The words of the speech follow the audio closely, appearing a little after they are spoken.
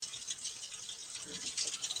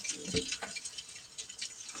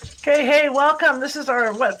Okay, hey, welcome. This is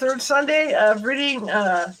our, third Sunday of reading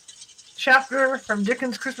chapter from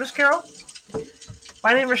Dickens' Christmas Carol.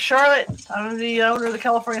 My name is Charlotte. I'm the owner of the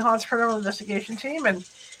California Haunts Paranormal Investigation Team, and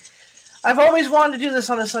I've always wanted to do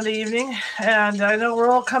this on a Sunday evening, and I know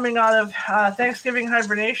we're all coming out of Thanksgiving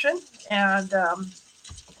hibernation, and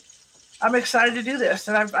I'm excited to do this.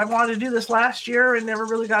 And I wanted to do this last year and never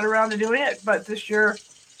really got around to doing it, but this year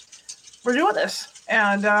we're doing this,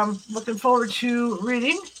 and looking forward to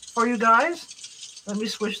reading for you guys. Let me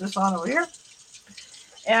switch this on over here.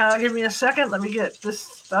 And give me a second. Let me get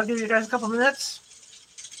this. I'll give you guys a couple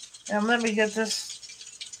minutes. And let me get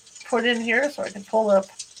this put in here so I can pull up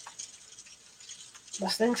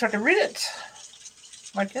this thing so I can read it.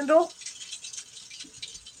 My Kindle.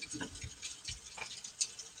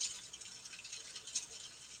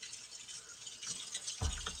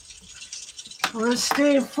 We're on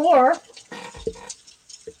Stave 4.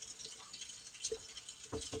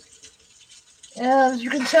 And as you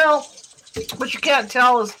can tell, what you can't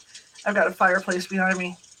tell is I've got a fireplace behind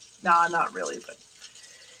me. Nah, not really, but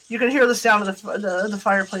you can hear the sound of the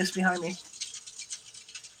fireplace behind me.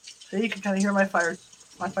 So you can kind of hear my fire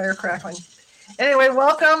crackling. Anyway,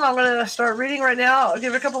 welcome. I'm going to start reading right now. I'll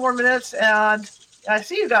give it a couple more minutes, and I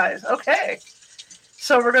see you guys. Okay.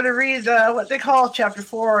 So we're going to read what they call Chapter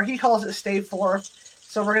 4, or he calls it Stave 4.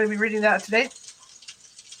 So we're going to be reading that today.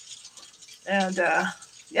 And,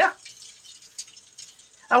 yeah.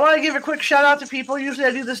 I want to give a quick shout out to people. Usually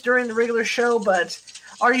I do this during the regular show, but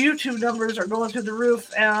our YouTube numbers are going through the roof,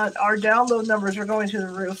 and our download numbers are going through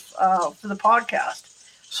the roof for the podcast.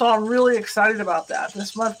 So I'm really excited about that.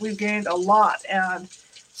 This month we've gained a lot, and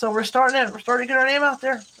so we're starting to get our name out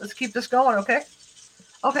there. Let's keep this going, okay?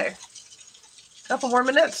 Okay. A couple more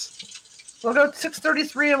minutes. We'll go to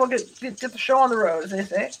 6:33 and we'll get the show on the road, as they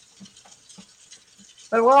say.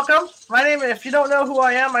 But welcome. If you don't know who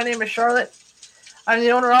I am, my name is Charlotte. I'm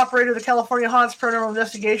the owner-operator of the California Haunts Paranormal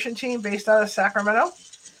Investigation Team based out of Sacramento.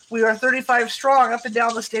 We are 35 strong up and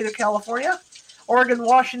down the state of California, Oregon,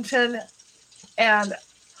 Washington, and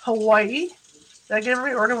Hawaii. Did I get it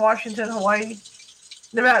right? Oregon, Washington, Hawaii,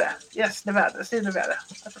 Nevada. Yes, Nevada. The state of Nevada.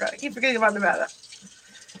 I forgot. I keep forgetting about Nevada.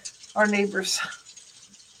 Our neighbors.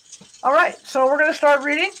 All right, so we're going to start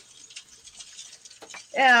reading.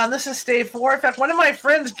 And this is Stave 4. In fact, one of my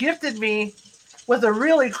friends gifted me with a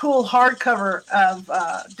really cool hardcover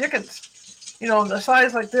of Dickens. You know, the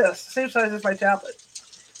size like this, same size as my tablet,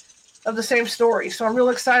 of the same story. So I'm real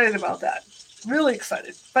excited about that. Really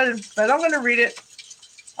excited. But I'm going to read it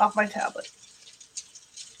off my tablet.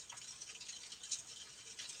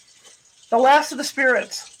 The Last of the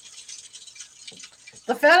Spirits.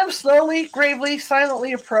 The phantom slowly, gravely,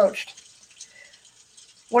 silently approached.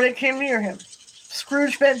 When it came near him,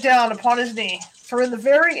 Scrooge bent down upon his knee, for in the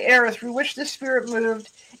very air through which this spirit moved,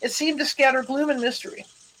 it seemed to scatter gloom and mystery.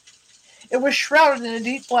 It was shrouded in a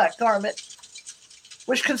deep black garment,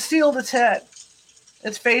 which concealed its head,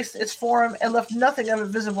 its face, its form, and left nothing of it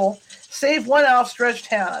visible, save one outstretched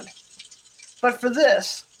hand. But for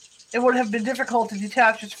this, it would have been difficult to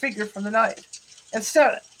detach its figure from the night, and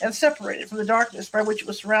separate it from the darkness by which it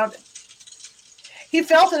was surrounded. He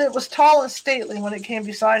felt that it was tall and stately when it came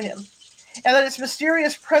beside him, and that its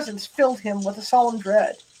mysterious presence filled him with a solemn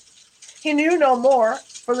dread. He knew no more,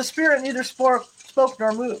 for the spirit neither spoke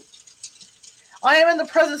nor moved. "I am in the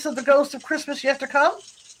presence of the ghost of Christmas yet to come?"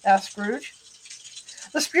 asked Scrooge.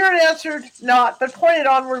 The spirit answered not, but pointed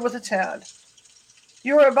onward with its hand.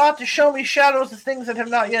 "You are about to show me shadows of things that have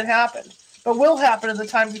not yet happened, but will happen in the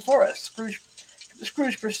time before us,"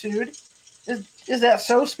 Scrooge pursued. Is that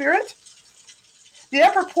so, spirit?" The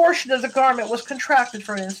upper portion of the garment was contracted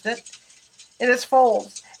for an instant in its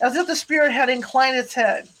folds, as if the spirit had inclined its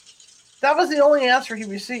head. That was the only answer he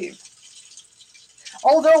received.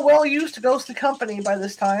 Although well used to ghostly company by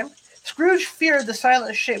this time, Scrooge feared the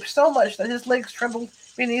silent shape so much that his legs trembled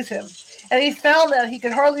beneath him, and he found that he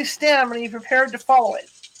could hardly stand when he prepared to follow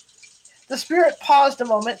it. The spirit paused a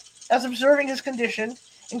moment, as observing his condition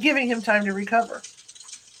and giving him time to recover.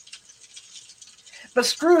 But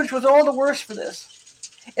Scrooge was all the worse for this.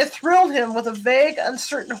 It thrilled him with a vague,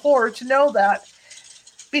 uncertain horror to know that,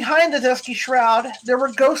 behind the dusky shroud, there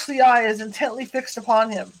were ghostly eyes intently fixed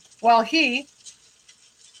upon him, while he,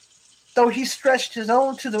 though he stretched his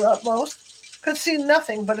own to the utmost, could see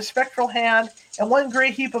nothing but a spectral hand and one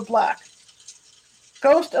great heap of black.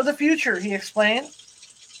 "Ghost of the future," he explained.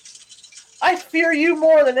 "I fear you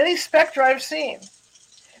more than any spectre I've seen.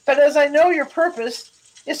 But as I know your purpose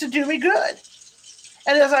is to do me good,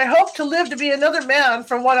 and as I hope to live to be another man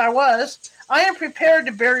from what I was, I am prepared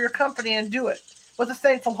to bear your company and do it with a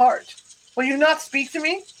thankful heart. Will you not speak to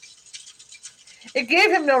me?" It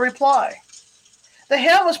gave him no reply. The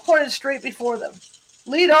hand was pointed straight before them.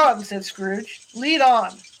 "Lead on," said Scrooge. "Lead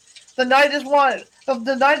on. The night is wanted.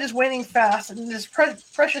 The night is waning fast, and it is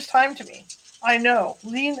precious time to me. I know.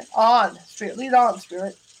 Lead on, Spirit. Lead on,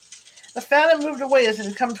 Spirit." The phantom moved away as it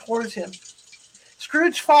had come towards him.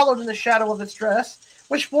 Scrooge followed in the shadow of its dress,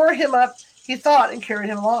 which bore him up, he thought, and carried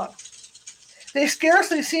him along. They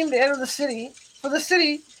scarcely seemed to enter the city, for the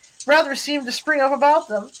city rather seemed to spring up about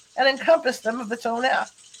them and encompass them of its own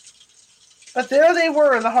act. But there they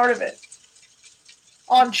were in the heart of it,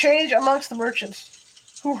 on change amongst the merchants,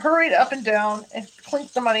 who hurried up and down and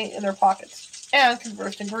clinked the money in their pockets, and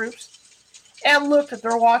conversed in groups, and looked at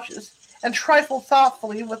their watches, and trifled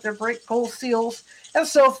thoughtfully with their great gold seals, and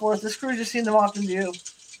so forth, as Scrooge had seen them often do.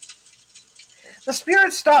 The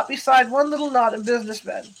Spirit stopped beside one little knot of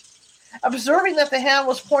businessmen. Observing that the hand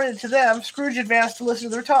was pointed to them, Scrooge advanced to listen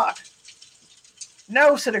to their talk.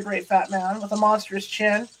 "No," said a great fat man with a monstrous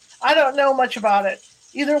chin. "I don't know much about it.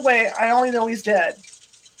 Either way, I only know he's dead."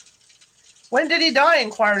 "When did he die?"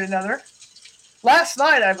 inquired another. "Last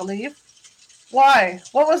night, I believe." "Why,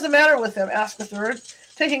 what was the matter with him?" asked a third,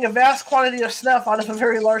 taking a vast quantity of snuff out of a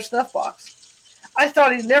very large snuff box. "I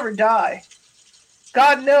thought he'd never die."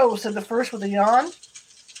 "God knows," said the first with a yawn.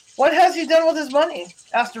 "What has he done with his money?"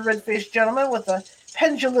 asked a red-faced gentleman with a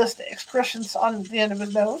pendulous expression on the end of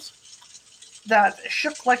his nose that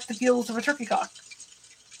shook like the gills of a turkey cock.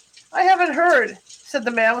 "I haven't heard," said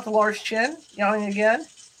the man with the large chin, yawning again.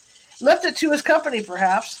 "Left it to his company,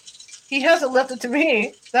 perhaps. He hasn't left it to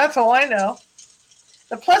me, that's all I know."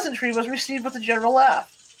 The pleasantry was received with a general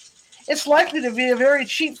laugh. "It's likely to be a very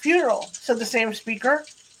cheap funeral," said the same speaker,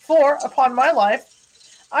 "for, upon my life,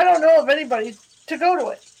 I don't know of anybody to go to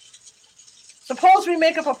it. Suppose we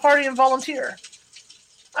make up a party and volunteer."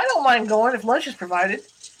 "I don't mind going if lunch is provided,"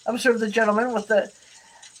 observed the gentleman with the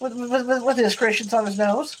discretions on his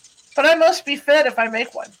nose. "But I must be fed if I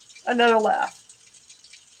make one." Another laugh.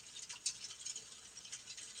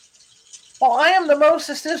 "Well, I am the most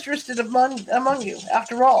disinterested among you,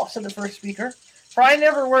 after all," said the first speaker, "for I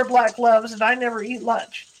never wear black gloves and I never eat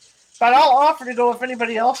lunch. But I'll offer to go if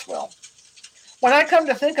anybody else will. When I come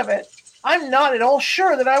to think of it, I'm not at all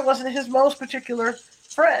sure that I wasn't his most particular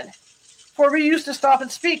friend, for we used to stop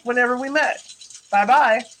and speak whenever we met.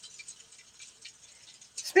 Bye-bye."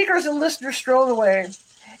 Speakers and listeners strolled away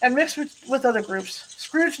and mixed with other groups.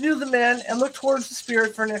 Scrooge knew the men and looked towards the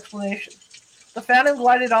Spirit for an explanation. The phantom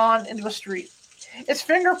glided on into a street. Its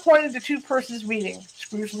finger pointed to two persons meeting.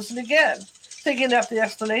 Scrooge listened again, thinking that the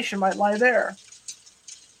explanation might lie there.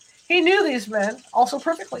 He knew these men also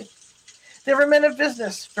perfectly. They were men of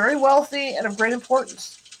business, very wealthy and of great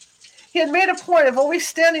importance. He had made a point of always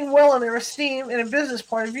standing well in their esteem in a business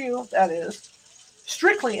point of view, that is,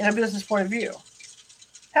 strictly in a business point of view.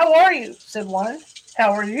 "How are you?" said one.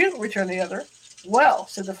 "How are you?" returned the other. "Well,"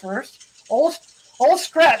 said the first. Old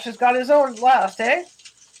Scratch has got his own last, eh?"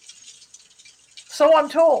 "So I'm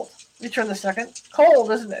told," returned the second.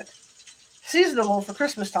 "Cold, isn't it? Seasonable for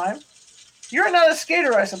Christmas time. You're not a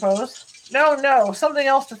skater, I suppose?" No, something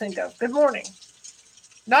else to think of. Good morning."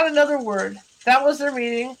 Not another word. That was their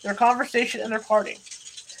meeting, their conversation, and their parting.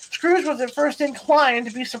 Scrooge was at first inclined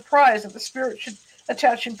to be surprised that the Spirit should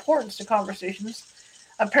attach importance to conversations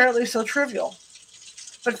apparently so trivial.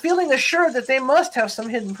 But feeling assured that they must have some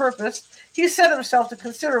hidden purpose, he set himself to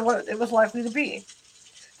consider what it was likely to be.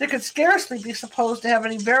 They could scarcely be supposed to have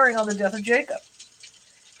any bearing on the death of Jacob,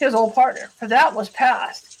 his old partner, for that was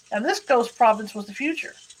past, and this ghost province was the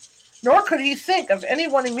future. Nor could he think of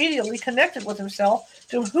anyone immediately connected with himself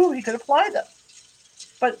to whom he could apply them.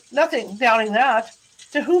 But nothing doubting that,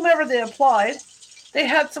 to whomever they applied, they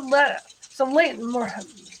had some latent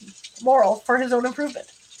moral for his own improvement.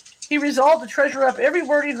 He resolved to treasure up every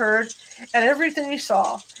word he heard and everything he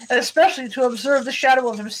saw, and especially to observe the shadow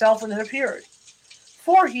of himself when it appeared.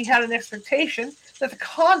 For he had an expectation that the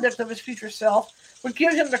conduct of his future self would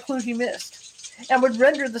give him the clue he missed, and would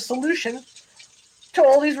render the solution to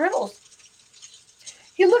all these riddles.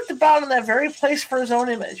 He looked about in that very place for his own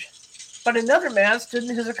image, but another man stood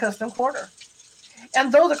in his accustomed corner. And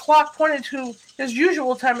though the clock pointed to his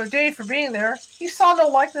usual time of day for being there, he saw no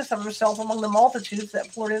likeness of himself among the multitudes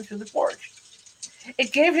that poured in through the porch.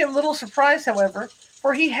 It gave him little surprise, however,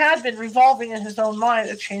 for he had been revolving in his own mind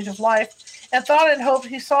a change of life, and thought and hoped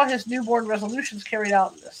he saw his newborn resolutions carried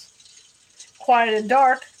out in this. Quiet and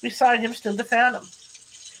dark, beside him stood the phantom,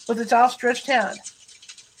 with its outstretched hand.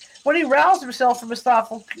 When he roused himself from his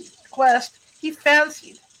thoughtful quest, he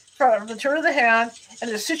fancied, from the turn of the hand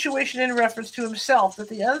and the situation in reference to himself, that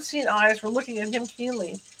the unseen eyes were looking at him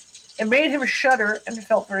keenly, and made him shudder and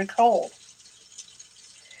felt very cold.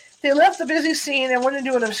 They left the busy scene and went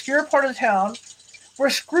into an obscure part of town where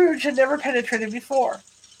Scrooge had never penetrated before.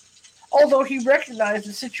 Although he recognized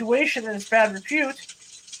the situation and its bad repute,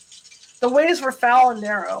 the ways were foul and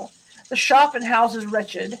narrow, the shop and houses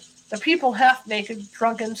wretched, the people half-naked,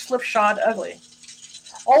 drunken, slipshod, ugly.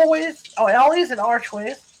 Alleys and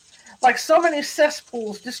archways, like so many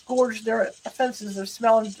cesspools, disgorged their offenses of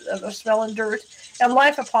smell and dirt, and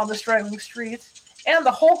life upon the straggling streets, and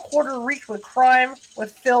the whole quarter reeked with crime,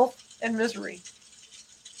 with filth, and misery.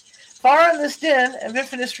 Far in this den of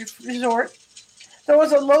infamous resort, there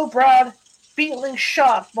was a low-browed, beetling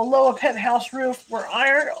shop below a penthouse roof where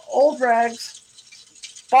iron, old rags,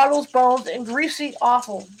 bottles, bones, and greasy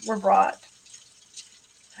offal were brought.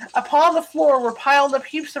 Upon the floor were piled up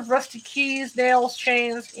heaps of rusty keys, nails,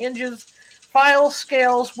 chains, hinges, files,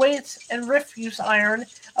 scales, weights, and refuse iron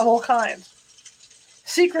of all kinds.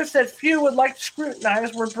 Secrets that few would like to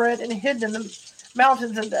scrutinize were bred and hidden in the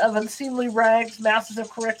mountains of unseemly rags, masses of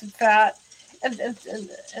corrected fat, and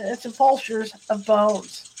sepulchres of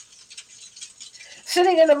bones.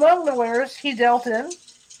 Sitting in among the wares he dealt in,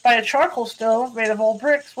 by a charcoal stove made of old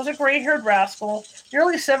bricks, was a gray-haired rascal,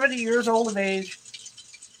 nearly 70 years old of age,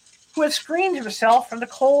 who had screened himself from the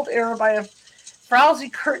cold air by a frowsy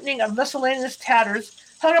curtaining of miscellaneous tatters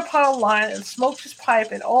hung upon a line, and smoked his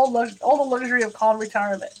pipe in all the luxury of calm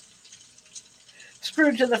retirement.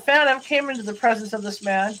 Scrooge and the Phantom came into the presence of this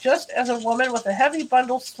man, just as a woman with a heavy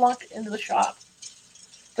bundle slunk into the shop.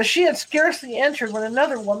 But she had scarcely entered when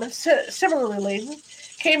another woman, similarly laden,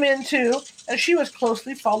 came in too, and she was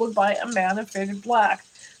closely followed by a man in faded black,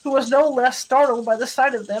 who was no less startled by the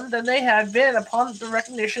sight of them than they had been upon the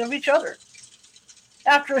recognition of each other.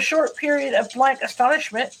 After a short period of blank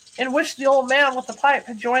astonishment, in which the old man with the pipe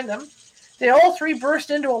had joined them, they all three burst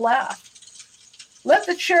into a laugh. "Let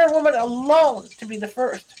the chairwoman alone to be the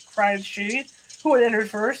first," cried she, who had entered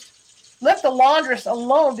first. "Let the laundress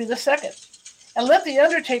alone be the second, and let the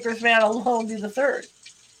undertaker's man alone be the third.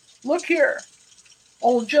 Look here,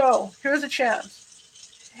 old Joe, here's a chance.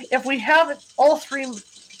 If we haven't all three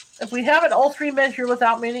met here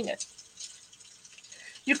without meaning it."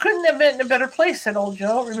 "You couldn't have met in a better place," said old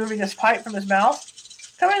Joe, removing his pipe from his mouth.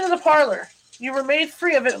 "Come into the parlor. You were made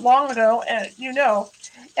free of it long ago, and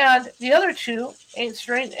and the other two ain't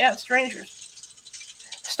strangers.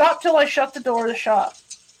 Stop till I shut the door of the shop.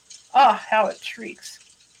 Ah, how it shrieks.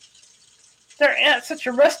 There ain't such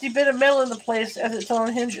a rusty bit of metal in the place as its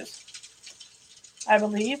own hinges, I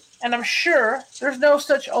believe, and I'm sure there's no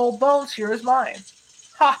such old bones here as mine.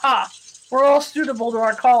 Ha ha! We're all suitable to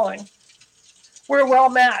our calling. We're well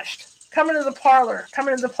matched. Come into the parlor. Come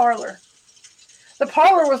into the parlor." The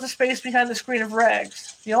parlor was the space behind the screen of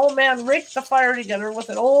rags. The old man raked the fire together with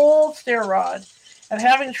an old stair rod, and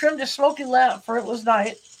having trimmed his smoky lamp, for it was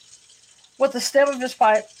night, with the stem of his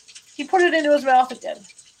pipe, he put it into his mouth again.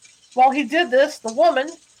 While he did this, the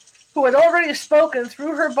woman, who had already spoken,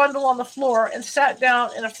 threw her bundle on the floor and sat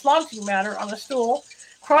down in a flaunting manner on a stool,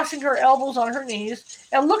 crossing her elbows on her knees,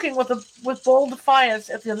 and looking with bold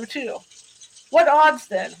defiance at the other two. "What odds,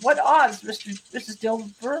 then? What odds, Mrs.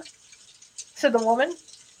 Dilber?" said the woman.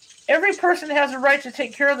 "Every person has a right to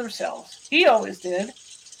take care of themselves. He always did."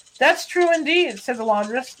 "That's true indeed," said the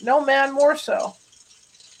laundress. "No man more so."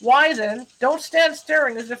 "Why, then, don't stand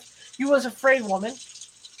staring as if you was afraid, woman.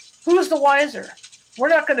 Who's the wiser? We're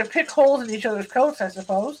not going to pick holes in each other's coats, I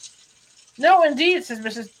suppose." "No, indeed," says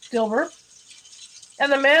Mrs. Dilber.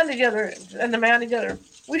 And the man together.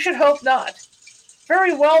 "We should hope not."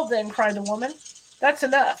 "Very well, then," cried the woman. "That's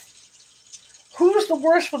enough. Who's the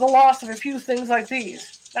worse for the loss of a few things like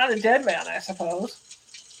these? Not a dead man, I suppose."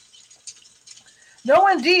 "No,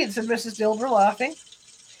 indeed," said Mrs. Dilber, laughing.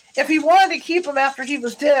 "If he wanted to keep him after he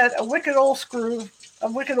was dead, a wicked old screw,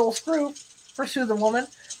 pursued the woman.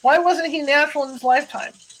 "Why wasn't he natural in his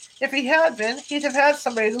lifetime? If he had been, he'd have had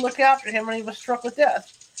somebody to look after him when he was struck with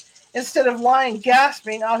death, instead of lying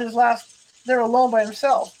gasping out his last there alone by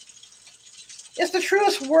himself." "It's the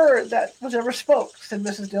truest word that was ever spoke," said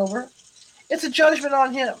Mrs. Dilber. "It's a judgment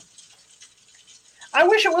on him." "I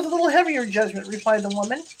wish it was a little heavier judgment," replied the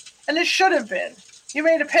woman, "and it should have been. You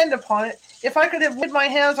may depend upon it, if I could have laid my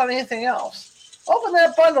hands on anything else. Open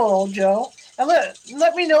that bundle, old Joe, and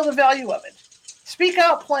let me know the value of it. Speak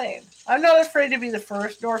out plain. I'm not afraid to be the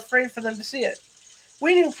first, nor afraid for them to see it.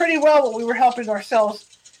 We knew pretty well that we were helping ourselves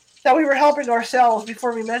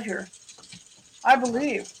before we met here." "I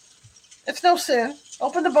believe. It's no sin.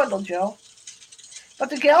 Open the bundle, Joe." But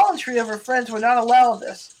the gallantry of her friends would not allow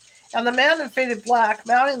this, and the man in faded black,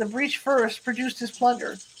 mounting the breech first, produced his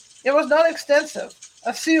plunder. It was not extensive.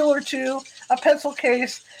 A seal or two, a pencil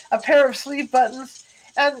case, a pair of sleeve buttons,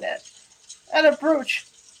 and a brooch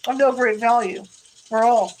of no great value. For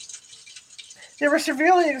all. They were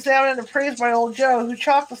severely examined and appraised by old Joe, who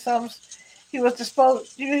chalked the sums he was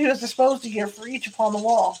disposed to give for each upon the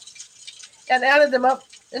wall, and added them up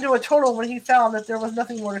into a total when he found that there was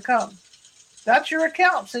nothing more to come. "That's your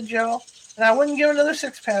account," said Joe, "and I wouldn't give another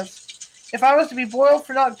sixpence. If I was to be boiled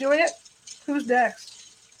for not doing it, who's next?"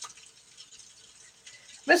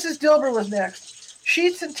 Mrs. Dilber was next.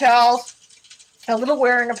 Sheets and towels, a little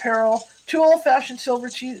wearing apparel, 2 old-fashioned silver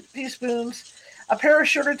teaspoons, a pair of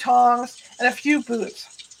sugar tongs, and a few boots.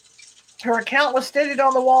 Her account was stated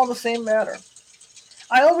on the wall in the same manner.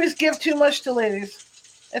 "I always give too much to ladies.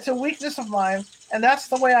 It's a weakness of mine, and that's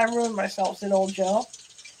the way I ruin myself," said old Joe.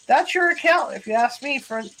 "That's your account, if you ask me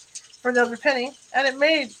for another penny, and it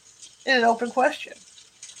made it an open question.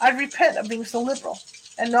 I'd repent of being so liberal,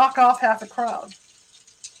 and knock off half a crown.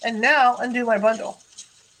 And now undo my bundle,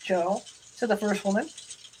 Joe," said the first woman.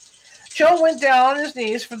 Joe went down on his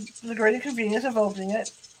knees for the great inconvenience of opening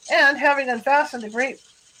it, and, having unfastened a great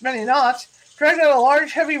many knots, dragged out a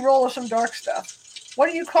large heavy roll of some dark stuff. "What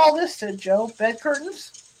do you call this?" said Joe. "Bed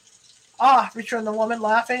curtains?" "Ah," returned the woman,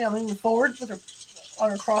 laughing and leaning forward on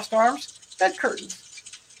her crossed arms. "Bed curtains.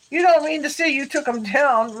 You don't mean to say you took 'em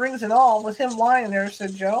down, rings and all, with him lying there,"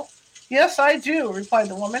 said Joe. "Yes, I do," replied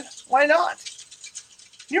the woman. "Why not?"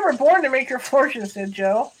 "You were born to make your fortune," said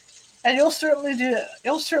Joe, "and you'll certainly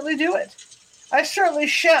do it. I certainly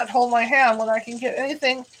shan't hold my hand when I can get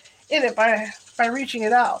anything in it by reaching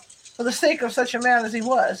it out, for the sake of such a man as he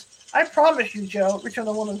was. I promise you, Joe," returned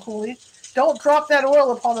the woman coolly. "Don't drop that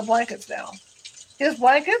oil upon the blankets now." "His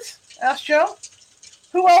blankets?" asked Joe.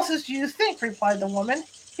 "Who else's do you think?" replied the woman.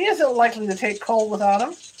 "He isn't likely to take cold without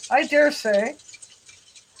 'em, I dare say."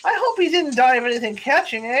 "I hope he didn't die of anything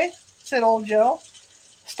catching, eh?" said old Joe,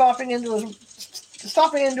 stopping into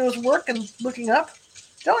his work and looking up.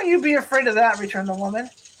 "Don't you be afraid of that," returned the woman.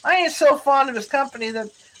 "I ain't so fond of his company that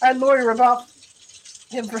I'd loiter about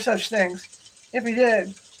him for such things, if he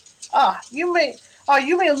did. You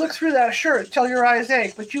may look through that shirt till your eyes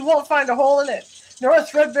ache, but you won't find a hole in it, nor a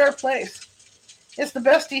threadbare place. It's the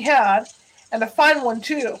best he had, and a fine one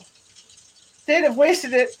too. They'd have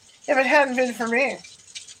wasted it if it hadn't been for me."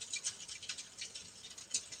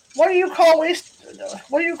 What do you call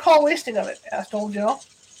wasting of it?" asked old Joe.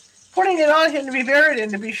 "Putting it on him to be buried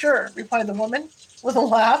in, to be sure," replied the woman, with a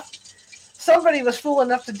laugh. "Somebody was fool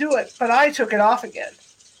enough to do it, but I took it off again.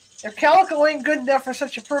 If calico ain't good enough for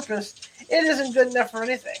such a purpose, it isn't good enough for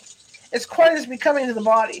anything. It's quite as becoming to the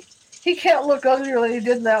body. He can't look uglier than he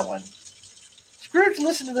did in that one." Scrooge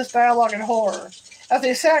listened to this dialogue in horror, as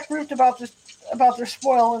they sat grouped about their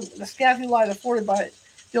spoil in the scanty light afforded by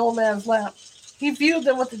the old man's lamp. He viewed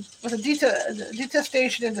them with a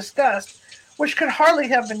detestation and disgust, which could hardly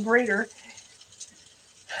have been greater,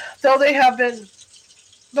 though they have been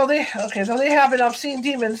obscene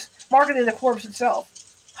demons marketing the corpse itself.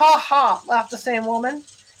 "Ha ha!" laughed the same woman,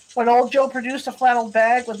 when old Joe produced a flannel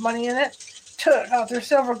bag with money in it, took out their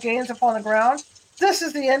several gains upon the ground. "This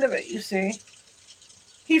is the end of it, you see.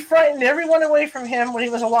 He frightened everyone away from him when he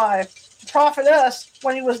was alive, to profit us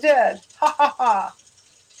when he was dead. Ha ha ha!"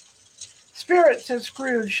 "Spirit," said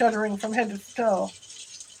Scrooge, shuddering from head to toe.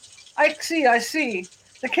 I see.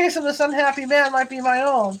 The case of this unhappy man might be my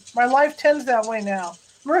own. My life tends that way now.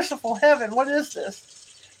 Merciful heaven, what is this?"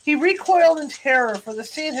 He recoiled in terror, for the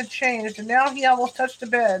scene had changed, and now he almost touched a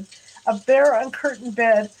bed, a bare, uncurtained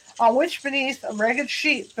bed, on which, beneath a ragged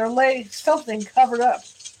sheet, there lay something covered up,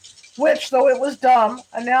 which, though it was dumb,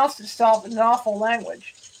 announced itself in an awful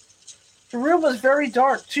language. The room was very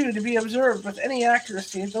dark, too, to be observed with any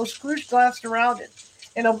accuracy, though Scrooge glanced around it,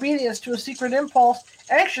 in obedience to a secret impulse,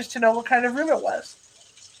 anxious to know what kind of room it was.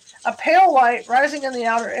 A pale light, rising in the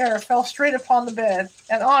outer air, fell straight upon the bed,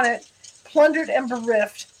 and on it, plundered and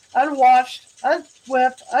bereft, unwashed,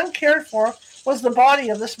 unwept, uncared for, was the body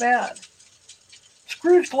of this man.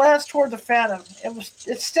 Scrooge glanced toward the phantom.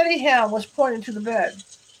 Its steady hand was pointed to the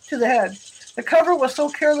head. The cover was so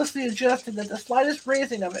carelessly adjusted that the slightest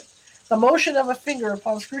raising of it, the motion of a finger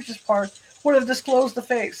upon Scrooge's part, would have disclosed the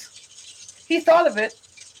face. He thought of it,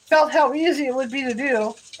 felt how easy it would be to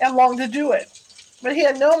do, and longed to do it. But he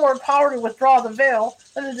had no more power to withdraw the veil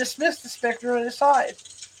than to dismiss the spectre at his side.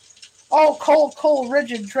 "Oh, cold,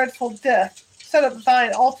 rigid, dreadful death, set up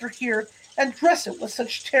thine altar here, and dress it with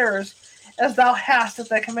such terrors as thou hast at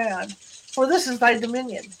thy command, for this is thy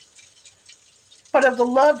dominion. But of the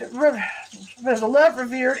loved,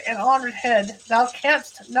 revered, and honored head, thou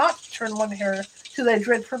canst not turn one hair to thy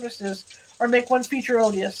dread purposes, or make one feature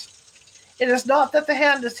odious. It is not that the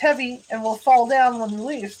hand is heavy and will fall down when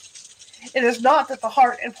released. It is not that the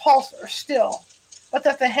heart and pulse are still. but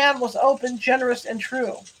that the hand was open, generous, and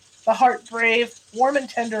true, the heart brave, warm and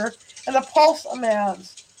tender, and the pulse a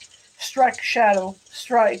man's. Strike, shadow,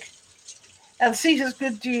 strike, and see his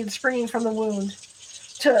good deeds springing from the wound,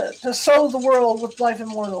 to sow the world with life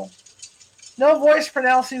immortal. No voice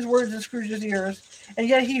pronounced these words in Scrooge's ears, and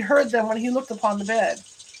yet he heard them when he looked upon the bed.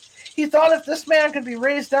 He thought if this man could be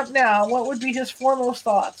raised up now, what would be his foremost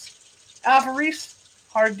thoughts? Avarice?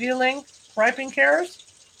 Hard dealing? Griping cares?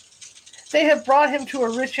 They had brought him to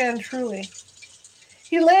a rich end truly.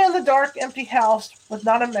 He lay in the dark, empty house with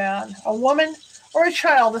not a man, a woman, or a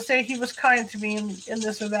child to say he was kind to me in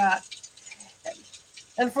this or that.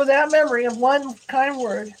 And for that memory of one kind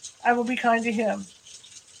word, I will be kind to him.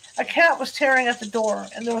 A cat was tearing at the door,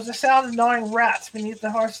 and there was a sound of gnawing rats beneath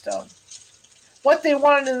the hearthstone. What they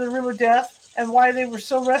wanted in the room of death, and why they were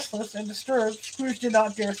so restless and disturbed, Scrooge did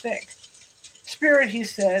not dare think. Spirit, he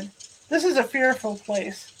said, this is a fearful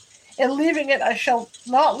place. In leaving it, I shall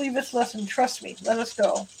not leave its lesson. Trust me. Let us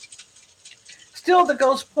go. Still the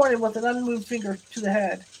ghost pointed with an unmoved finger to the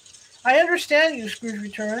head. I understand you, Scrooge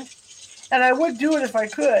returned, and I would do it if I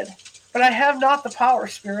could, but I have not the power,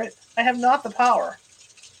 Spirit. I have not the power.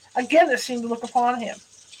 Again it seemed to look upon him.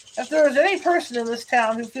 If there is any person in this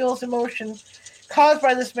town who feels emotion caused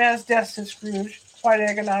by this man's death, said Scrooge, quite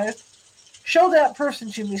agonized, show that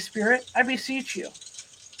person to me, Spirit, I beseech you.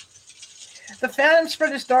 The phantom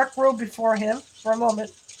spread his dark robe before him for a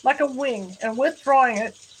moment, like a wing, and withdrawing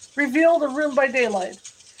it, revealed a room by daylight,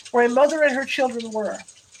 where a mother and her children were.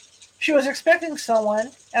 She was expecting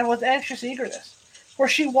someone, and with anxious eagerness, for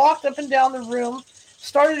she walked up and down the room,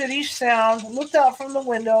 started at each sound, looked out from the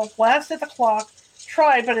window, glanced at the clock,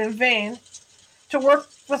 tried, but in vain, to work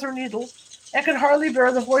with her needle, and could hardly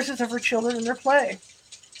bear the voices of her children in their play.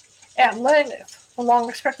 At length, the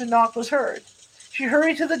long-expected knock was heard. She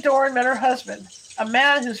hurried to the door and met her husband, a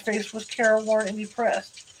man whose face was careworn and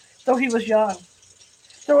depressed, though he was young.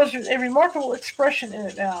 There was a remarkable expression in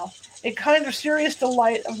it now, a kind of serious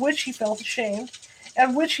delight of which he felt ashamed,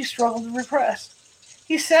 and which he struggled to repress.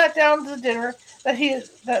 He sat down to the dinner that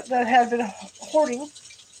had been hoarding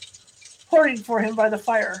for him by the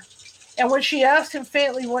fire, and when she asked him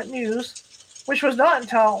faintly what news, which was not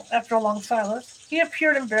until after a long silence, he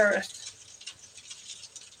appeared embarrassed.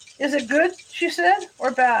 Is it good, she said,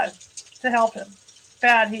 or bad, to help him?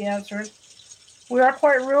 Bad, he answered. We are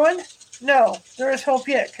quite ruined? No, there is hope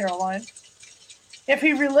yet, Caroline. If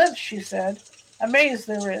he relents, she said, amazed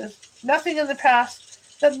there is. Nothing is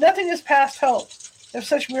past hope, if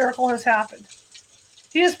such miracle has happened.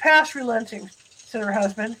 He is past relenting, said her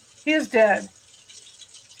husband. He is dead.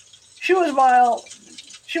 She was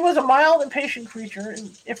a mild and patient creature,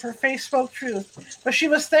 if her face spoke truth, but she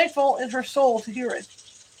was thankful in her soul to hear it.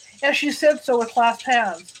 And she said so with clasped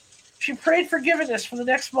hands. She prayed forgiveness for the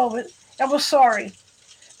next moment, and was sorry.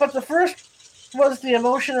 But the first was the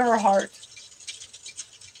emotion of her heart.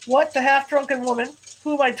 What the half-drunken woman,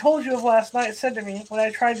 whom I told you of last night, said to me when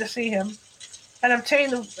I tried to see him, and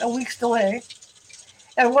obtained a week's delay,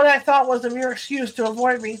 and what I thought was a mere excuse to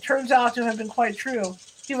avoid me, turns out to have been quite true.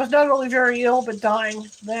 He was not only very ill, but dying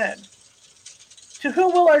then. To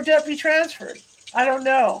whom will our debt be transferred? I don't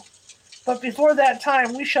know. But before that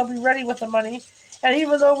time, we shall be ready with the money, and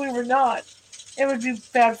even though we were not, it would be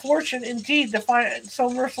bad fortune indeed to find so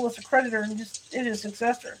merciless a creditor in his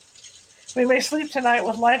successor. We may sleep tonight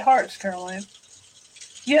with light hearts, Caroline.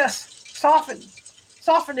 Yes, soften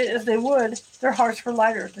it as they would, their hearts were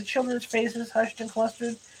lighter, the children's faces, hushed and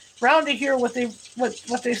clustered, round to hear what they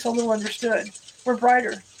so little understood, were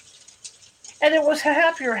brighter. And it was a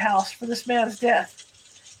happier house for this man's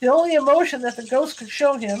death. The only emotion that the ghost could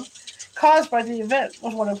show him, caused by the event,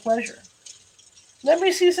 was one of pleasure. Let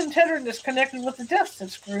me see some tenderness connected with the death,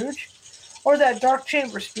 said Scrooge, or that dark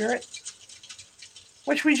chamber, Spirit,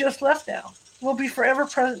 which we just left now, will be forever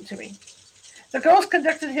present to me. The ghost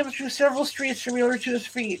conducted him through several streets familiar to his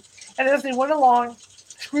feet, and as they went along,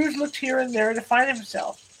 Scrooge looked here and there to find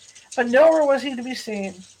himself, but nowhere was he to be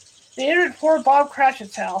seen. They entered poor Bob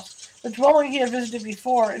Cratchit's house, the dwelling he had visited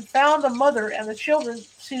before, and found the mother and the children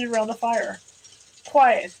seated round the fire.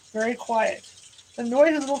 Quiet, very quiet. The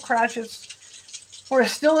noisy little Cratchits were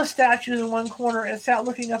as still as statues in one corner and sat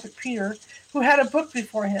looking up at Peter, who had a book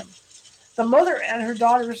before him. The mother and her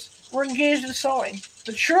daughters were engaged in sewing,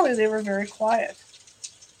 but surely they were very quiet.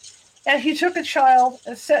 And he took a child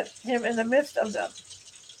and set him in the midst of them.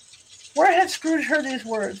 Where had Scrooge heard these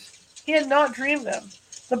words? He had not dreamed them.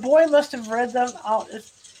 The boy must have read them out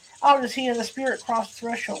as he and the Spirit crossed the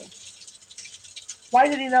threshold. Why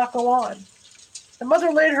did he not go on? The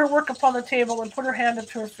mother laid her work upon the table and put her hand up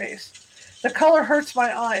to her face. The color hurts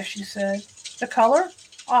my eyes, she said. The color?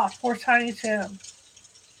 Ah, poor Tiny Tim.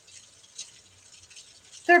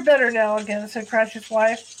 They're better now again, said Cratchit's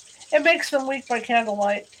wife. It makes them weak by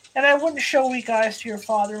candlelight, and I wouldn't show weak eyes to your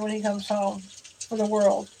father when he comes home for the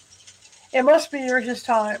world. It must be near his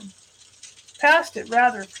time. Past it,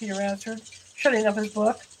 rather, Peter answered, shutting up his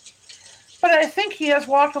book. But I think he has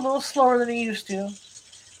walked a little slower than he used to.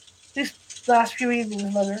 These last few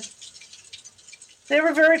evenings, Mother. They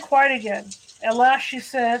were very quiet again. At last she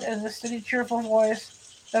said, in a steady, cheerful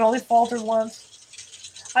voice that only faltered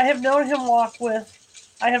once, I have known him walk with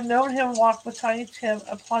Tiny Tim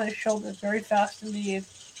upon his shoulders very fast indeed.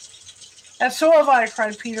 And so have I,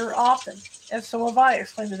 cried Peter, often. And so have I,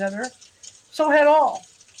 exclaimed another. So had all.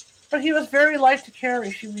 But he was very light to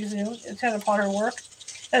carry, she resumed, intent upon her work,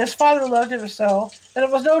 and his father loved him so that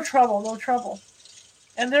it was no trouble.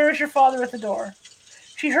 And there is your father at the door.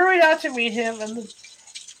 She hurried out to meet him,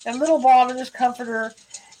 and little Bob and his comforter,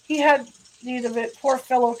 he had need of it, poor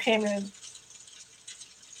fellow, came in.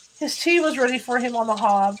 His tea was ready for him on the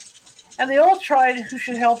hob, and they all tried who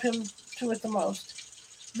should help him to it the most.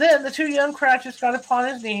 Then the two young Cratchits got upon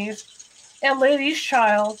his knees, and laid each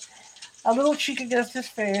child a little cheek against his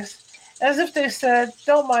face, as if they said,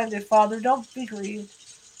 Don't mind it, father, don't be grieved.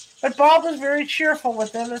 But Bob was very cheerful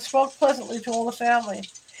with them, and spoke pleasantly to all the family.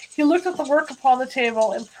 He looked at the work upon the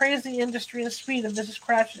table, and praised the industry and speed of Mrs.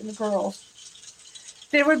 Cratchit and the girls.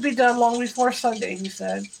 They would be done long before Sunday, he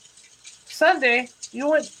said. Sunday? You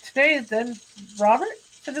went today, then, Robert?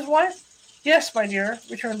 Said his wife. Yes, my dear,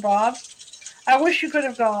 returned Bob. I wish you could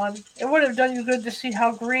have gone. It would have done you good to see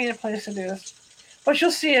how green a place it is. But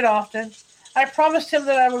you'll see it often. I promised him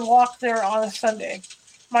that I would walk there on a Sunday.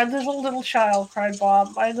 My little child, cried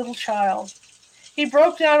Bob, my little child. He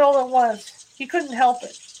broke down all at once. He couldn't help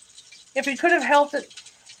it. If he could have helped it,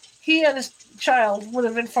 he and his child would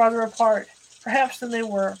have been farther apart, perhaps, than they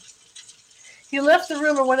were. He left the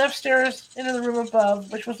room and went upstairs into the room above,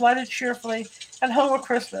 which was lighted cheerfully and hung with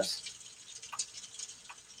Christmas.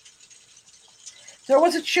 There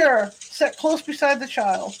was a chair set close beside the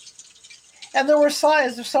child, and there were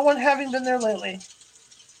signs of someone having been there lately.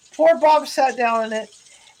 Poor Bob sat down in it,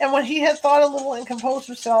 and when he had thought a little and composed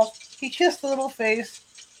himself, he kissed the little face.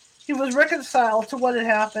 He was reconciled to what had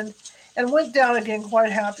happened, and went down again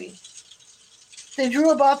quite happy. They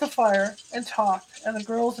drew about the fire and talked, and the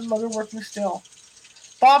girls and mother working still.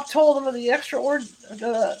 Bob told them of the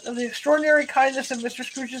extraordinary kindness of Mr.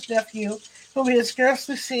 Scrooge's nephew, whom he had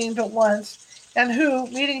scarcely seen but once, and who,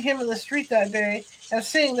 meeting him in the street that day, and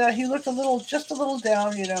seeing that he looked just a little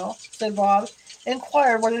down, said Bob,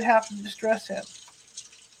 inquired what had happened to distress him.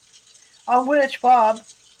 On which Bob,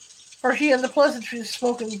 for he and the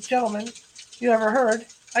pleasantry-spoken gentleman you ever heard,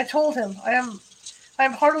 I told him, I am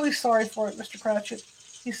heartily sorry for it, Mr. Cratchit,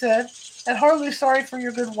 he said, and heartily sorry for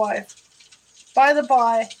your good wife. By the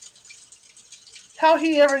by, how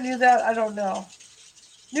he ever knew that, I don't know.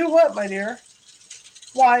 Knew what, my dear?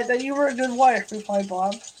 Why, that you were a good wife, replied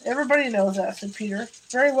Bob. Everybody knows that, said Peter.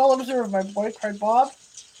 Very well observed, my boy, cried Bob.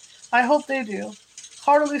 I hope they do.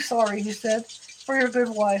 Heartily sorry, he said, for your good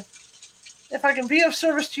wife. If I can be of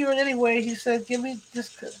service to you in any way, he said, giving me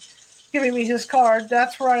his card,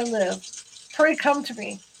 that's where I live. Pray come to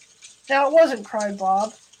me. Now it wasn't, cried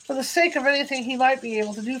Bob, for the sake of anything he might be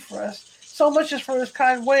able to do for us, so much as for his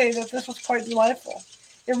kind way that this was quite delightful.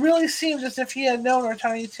 It really seemed as if he had known our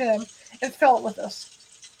Tiny Tim and felt with us.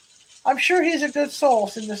 I'm sure he's a good soul,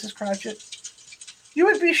 said Mrs. Cratchit. You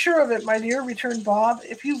would be sure of it, my dear, returned Bob,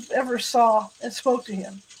 if you ever saw and spoke to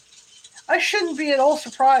him. I shouldn't be at all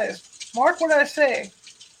surprised. Mark what I say,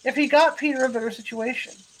 if he got Peter a better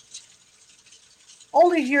situation.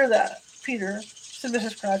 Only hear that, Peter, said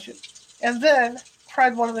Mrs. Cratchit. And then,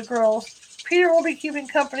 cried one of the girls, Peter will be keeping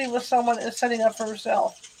company with someone and setting up for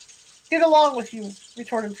herself. Get along with you,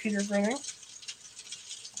 retorted Peter, grinning.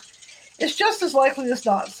 It's just as likely as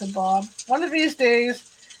not, said Bob. One of these days,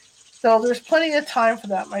 though there's plenty of time for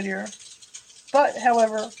that, my dear. But,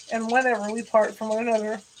 however, and whenever we part from one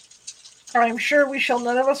another, I am sure we shall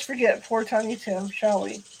none of us forget poor Tiny Tim, shall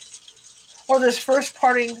we? Or this first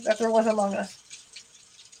parting that there was among us.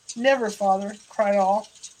 Never, father, cried all.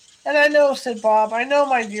 And I know, said Bob, I know,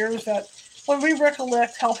 my dears, that when we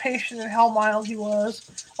recollect how patient and how mild he was,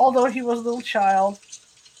 although he was a little child,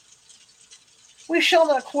 we shall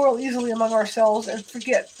not quarrel easily among ourselves and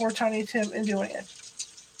forget poor Tiny Tim in doing it.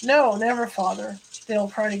 No, never, father, they all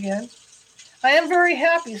cried again. I am very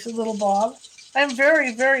happy, said little Bob. I am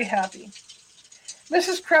very, very happy.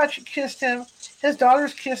 Mrs. Cratchit kissed him, his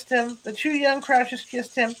daughters kissed him, the two young Cratchits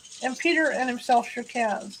kissed him, and Peter and himself shook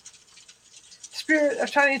hands. Spirit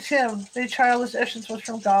of Tiny Tim, the childless essence was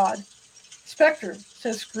from God. Spectre,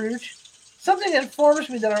 said Scrooge, something informs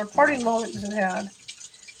me that our parting moment is at hand.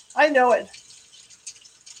 I know it.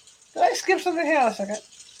 Did I skip something? Hang on a second.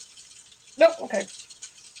 Nope, okay.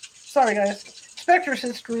 Sorry, guys. Spectre,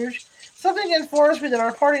 said Scrooge. Something informs me that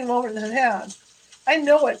our parting moment is at hand. I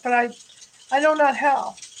know it, but I know not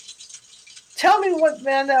how. Tell me what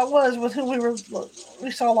man that was with whom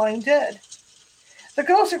we saw lying dead. The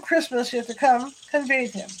ghost of Christmas yet to come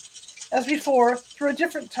conveyed him, as before, through a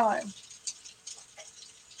different time.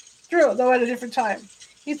 Though at a different time,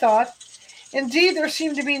 he thought. Indeed, there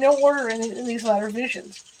seemed to be no order in these latter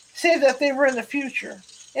visions, save that they were in the future,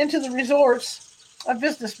 into the resorts of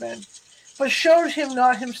businessmen, but showed him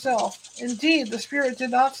not himself. Indeed, the spirit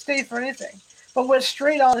did not stay for anything, but went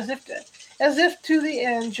straight on as if to the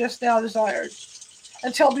end just now desired,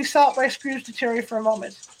 until besought by Scrooge to tarry for a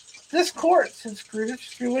moment. This court, said Scrooge,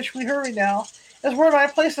 through which we hurry now, is where my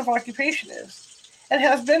place of occupation is, and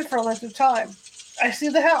has been for a length of time. I see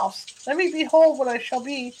the house. Let me behold what I shall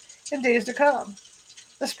be in days to come.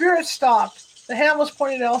 The spirit stopped. The hand was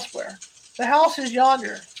pointed elsewhere. The house is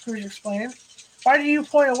yonder, Scrooge explained. Why do you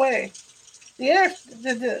point away? The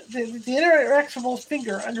inexorable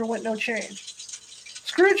finger underwent no change.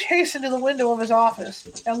 Scrooge hastened to the window of his office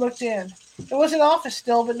and looked in. It was an office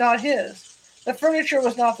still, but not his. The furniture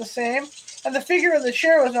was not the same, and the figure in the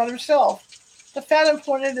chair was not himself. The phantom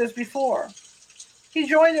pointed as before. He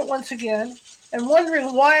joined it once again, and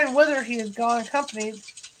wondering why and whither he had gone accompanied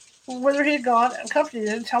it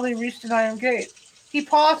until he reached an iron gate. He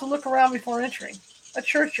paused to look around before entering. A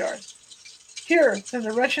churchyard. Here, said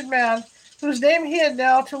the wretched man, whose name he had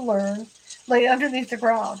now to learn, lay underneath the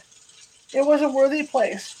ground. It was a worthy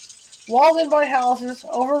place, walled in by houses,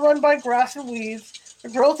 overrun by grass and weeds, the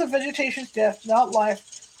growth of vegetation's death, not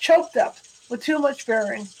life, choked up with too much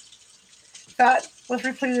bearing. Fat with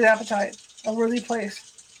repleted appetite, a worthy place.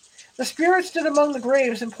 The spirit stood among the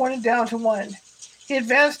graves and pointed down to one. He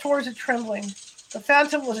advanced towards it trembling. The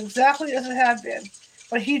phantom was exactly as it had been,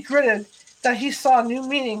 but he dreaded that he saw new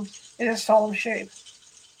meaning in its solemn shape.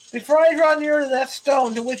 Before I draw nearer to that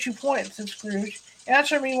stone to which you point, said Scrooge,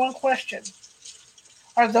 answer me one question.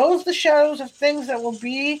 Are those the shadows of things that will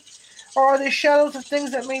be, or are they shadows of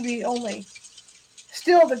things that may be only?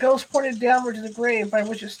 Still the ghost pointed downward to the grave by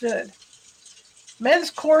which it stood.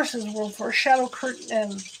 Men's courses were for shadow curtains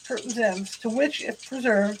ends, to which, if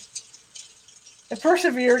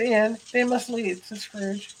persevered in, they must lead, said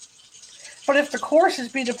Scrooge. But if the courses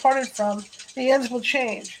be departed from, the ends will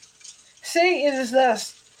change. Say it is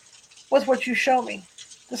thus with what you show me.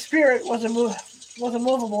 The spirit was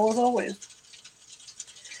immovable as always.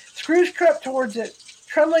 Scrooge crept towards it,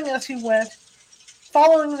 trembling as he went,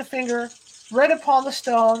 following the finger, read upon the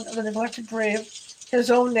stone of the neglected grave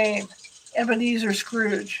his own name, Ebenezer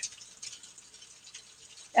Scrooge.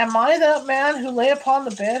 Am I that man who lay upon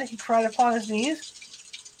the bed? He cried upon his knees.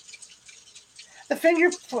 The finger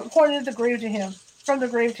pointed from the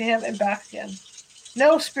grave to him and back again.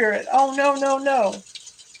 No, spirit. Oh, no, no, no.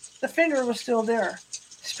 The finger was still there.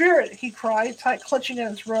 Spirit, he cried, tight clutching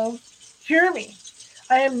at its robe. Hear me.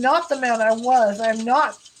 I am not the man I was.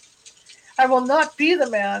 I will not be the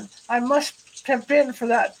man I must have been for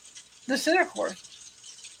this intercourse.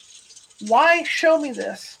 Why show me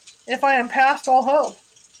this, if I am past all hope?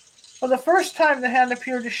 For the first time the hand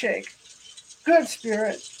appeared to shake. Good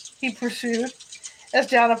spirit, he pursued, as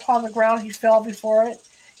down upon the ground he fell before it.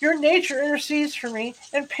 Your nature intercedes for me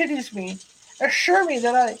and pities me. Assure me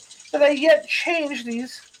that I yet change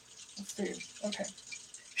these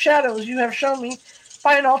shadows you have shown me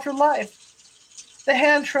by an altered life. The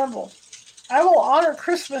hand trembled. I will honor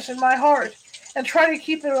Christmas in my heart and try to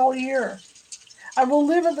keep it all year. I will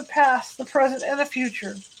live in the past, the present, and the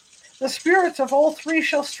future. The spirits of all three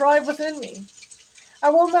shall strive within me. I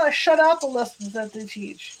will not shut out the lessons that they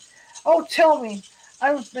teach. Oh, tell me,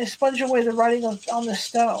 I may sponge away the writing on this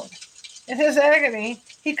stone. In his agony,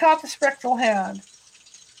 he caught the spectral hand.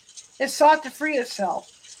 It sought to free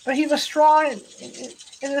itself, but he was strong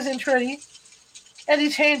in his entreaty and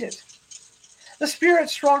detained it. The spirit,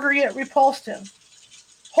 stronger yet, repulsed him.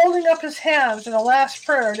 Holding up his hands in a last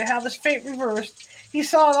prayer to have his fate reversed, he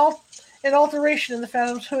saw an alteration in the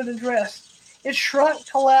phantom's hood and dress. It shrunk,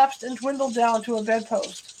 collapsed, and dwindled down to a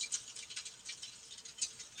bedpost.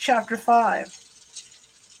 Chapter 5.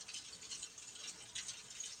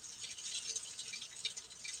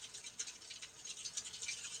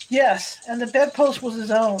 Yes, and the bedpost was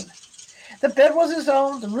his own. The bed was his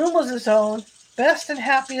own, the room was his own, best and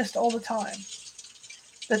happiest all the time.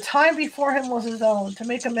 The time before him was his own, to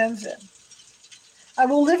make amends in. I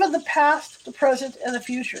will live in the past, the present, and the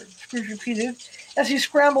future, Scrooge repeated, as he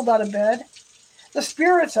scrambled out of bed. The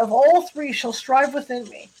spirits of all three shall strive within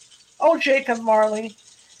me. Oh, Jacob Marley,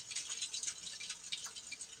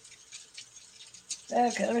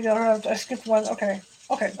 Okay, let me go. I skipped one. Okay.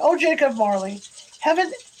 Oh, Jacob Marley.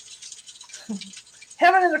 Heaven,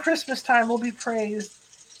 heaven in the Christmas time will be praised.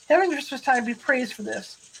 Heaven in Christmas time be praised for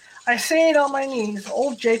this. I say it on my knees,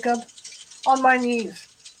 old Jacob, on my knees.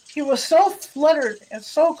 He was so fluttered and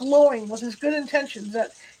so glowing with his good intentions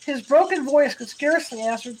that his broken voice could scarcely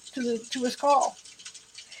answer to his call.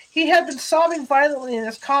 He had been sobbing violently in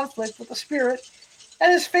his conflict with the spirit,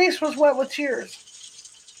 and his face was wet with tears.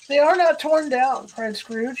 "They are not torn down," cried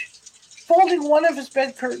Scrooge, folding one of his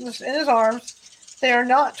bed curtains in his arms. "They are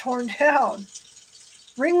not torn down.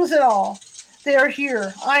 Rings and all. They are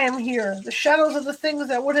here. I am here. The shadows of the things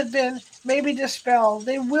that would have been may be dispelled.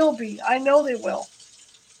 They will be. I know they will."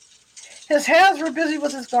 His hands were busy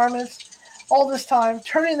with his garments all this time,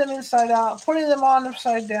 turning them inside out, putting them on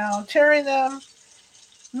upside down, tearing them,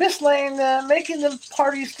 mislaying them, making them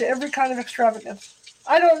parties to every kind of extravagance.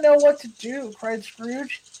 "I don't know what to do," cried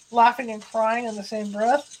Scrooge, laughing and crying in the same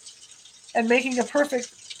breath, and making a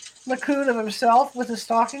perfect macoon of himself with his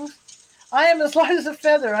stockings. "I am as light as a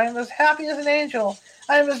feather. I am as happy as an angel.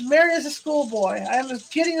 I am as merry as a schoolboy. I am as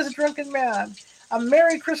giddy as a drunken man. A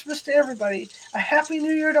Merry Christmas to everybody. A Happy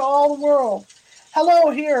New Year to all the world.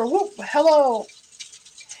 Hello here. Whoop. Hello."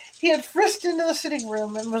 He had frisked into the sitting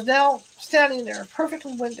room and was now standing there,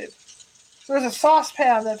 perfectly winded. "There was a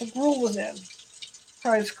saucepan that the gruel was in,"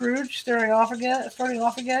 cried Scrooge, starting off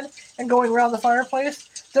again, and going round the fireplace.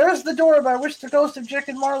 "There's the door by which the ghost of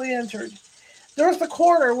Jacob Marley entered. There's the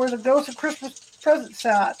corner where the ghost of Christmas present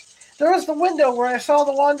sat. There was the window where I saw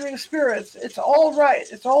the wandering spirits. It's all right.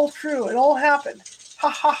 It's all true. It all happened. Ha,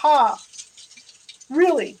 ha, ha."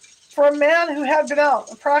 Really, for a man who had been out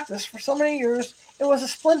of practice for so many years, it was a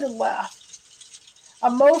splendid laugh. A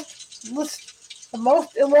most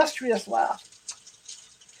illustrious laugh.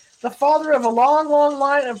 The father of a long, long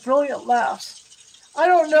line of brilliant laughs. "I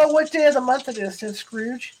don't know what day of the month it is," said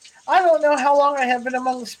Scrooge. "I don't know how long I have been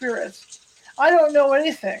among the spirits. I don't know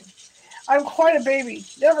anything. I'm quite a baby.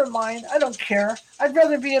 Never mind. I don't care. I'd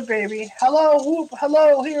rather be a baby. Hello, whoop,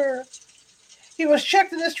 hello, here." He was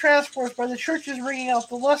checked in his transports by the churches ringing out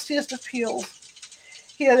the lustiest of peals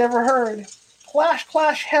he had ever heard. Clash,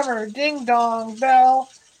 clash, hammer, ding dong,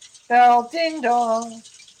 bell, bell, ding dong,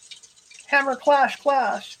 hammer, clash,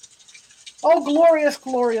 clash. Oh, glorious,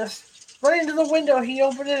 glorious. Running to the window, he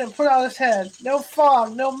opened it and put out his head. No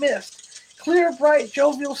fog, no mist. Clear, bright,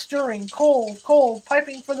 jovial stirring, cold, cold,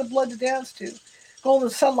 piping for the blood to dance to. Golden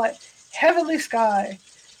sunlight, heavenly sky,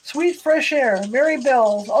 sweet fresh air, merry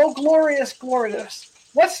bells. Oh, glorious, glorious.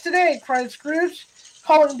 "What's today?" cried Scrooge,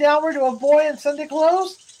 calling downward to a boy in Sunday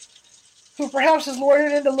clothes, who perhaps has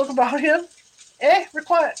loitered in to look about him. "Eh?"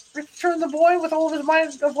 returned the boy with all of his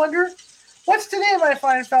mind of wonder. "What's today, my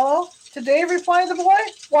fine fellow?" "Today?" replied the boy.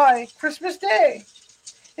 "Why, Christmas Day."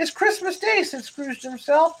 "It's Christmas Day," said Scrooge to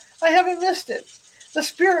himself. "I haven't missed it. The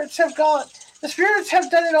spirits have gone. The spirits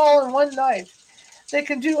have done it all in one night. They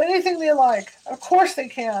can do anything they like. Of course they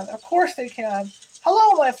can. Of course they can.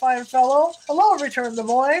 Hello, my fine fellow." "Hello," returned the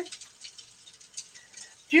boy.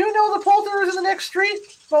 "Do you know the poulterers in the next street,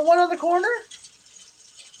 but one on the corner?"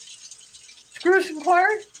 Scrooge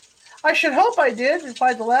inquired. "I should hope I did,"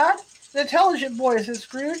 replied the lad. "An intelligent boy," said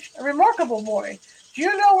Scrooge. "A remarkable boy. Do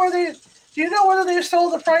you know whether they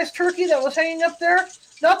sold the prize turkey that was hanging up there?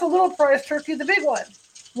 Not the little prize turkey, the big one."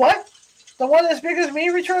 "What? The one as big as me?"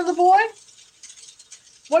 returned the boy.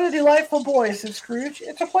 "What a delightful boy," said Scrooge.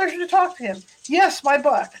 "It's a pleasure to talk to him." "Yes, my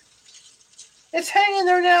buck." "It's hanging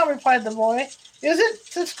there now," replied the boy. "Is it?"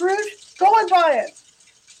 said Scrooge. "Go and buy it."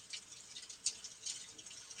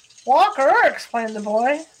 "Walker!" exclaimed the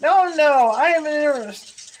boy. No, I am in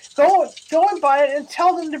earnest. Go and buy it, and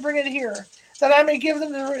tell them to bring it here, that I may give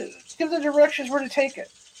them directions where to take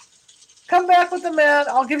it. Come back with the man.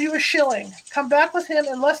 I'll give you a shilling. Come back with him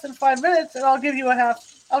in less than 5 minutes, and I'll give you half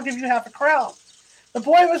a crown." The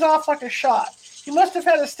boy was off like a shot. He must have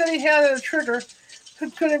had a steady hand and a trigger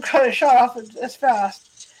who couldn't cut a shot off as fast.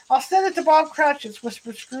 "I'll send it to Bob Cratchit's,"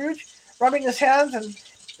 whispered Scrooge, rubbing his hands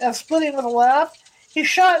and splitting with a laugh. "He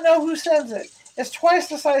shan't know who sends it. It's twice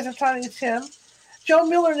the size of Tiny Tim. Joe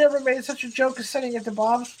Miller never made such a joke as sending it to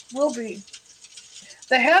Bob's. Will be."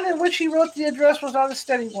 The hand in which he wrote the address was not a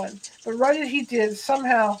steady one, but write it he did,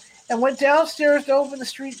 somehow, and went downstairs to open the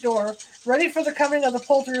street door, ready for the coming of the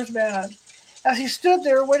poulterer's man. As he stood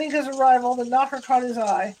there, waiting his arrival, the knocker caught his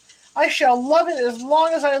eye. "I shall love it as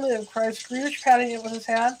long as I live," cried Scrooge, patting it with his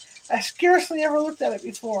hand. "I scarcely ever looked at it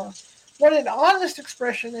before. What an honest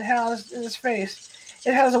expression it has in his face.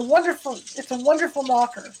 It's a wonderful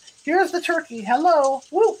knocker. Here's the turkey. Hello.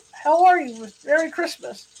 Whoop. How are you? Merry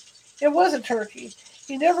Christmas." It was a turkey.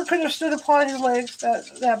 He never could have stood upon his legs,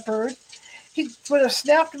 that bird. He would have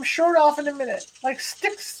snapped him short off in a minute, like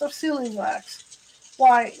sticks of sealing wax.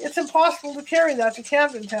 Why, it's impossible to carry that to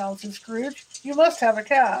Camden Town, said Scrooge. You must have a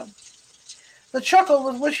cab. The chuckle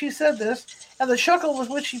with which he said this, and the chuckle with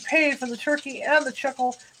which he paid for the turkey, and the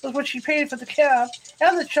chuckle with which he paid for the cab,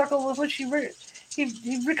 and the chuckle with which he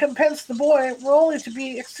recompensed the boy were only to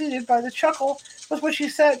be exceeded by the chuckle with which he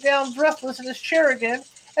sat down breathless in his chair again,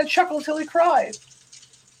 and chuckled till he cried.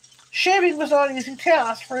 Shaving was not an easy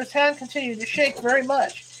task, for his hand continued to shake very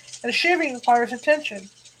much, and shaving requires attention,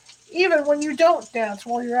 even when you don't dance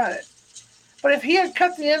while you're at it. But if he had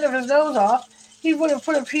cut the end of his nose off, he would have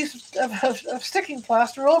put a piece of sticking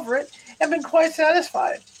plaster over it and been quite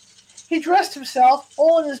satisfied. He dressed himself,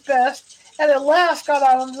 all in his best, and at last got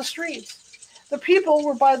out on the streets. The people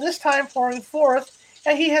were by this time pouring forth,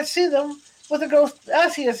 and he had seen them with the ghost,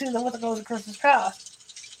 as he had seen them with the ghost of Christmas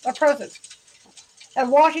past, a present. And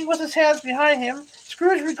walking with his hands behind him,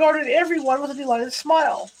 Scrooge regarded everyone with a delighted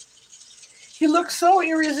smile. He looked so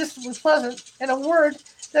irresistibly pleasant, in a word,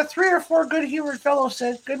 that 3 or 4 good-humored fellows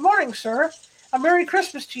said, "Good morning, sir. A Merry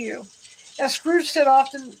Christmas to you." And Scrooge said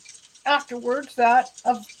often afterwards that,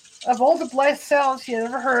 of all the blithe sounds he had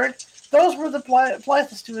ever heard, those were the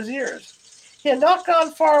blithest to his ears. He had not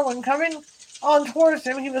gone far when, coming on towards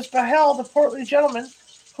him, he was beheld the portly gentleman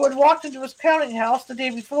who had walked into his counting-house the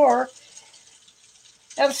day before,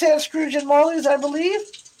 and said, "Scrooge and Marley's, I believe?"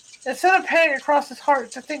 It sent a pang across his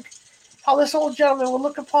heart to think how this old gentleman would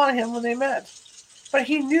look upon him when they met. But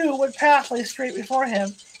he knew what path lay straight before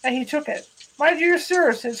him, and he took it. "My dear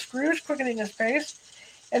sir," said Scrooge, quickening his pace,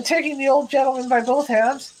 and taking the old gentleman by both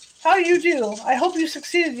hands, "how do you do? I hope you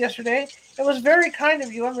succeeded yesterday. It was very kind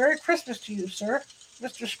of you, and Merry Christmas to you, sir."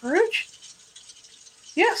 "Mr. Scrooge?"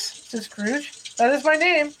 "Yes," said Scrooge, "that is my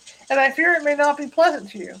name, and I fear it may not be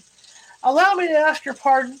pleasant to you. Allow me to ask your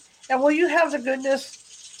pardon, and will you have the goodness—"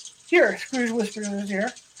 "Here," Scrooge whispered in his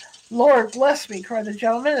ear. "Lord bless me," cried the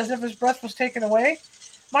gentleman, as if his breath was taken away.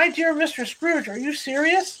 "My dear Mr. Scrooge, are you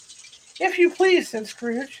serious?" "If you please," said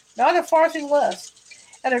Scrooge, "not a farthing less,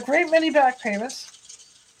 and a great many back payments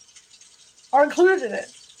are included in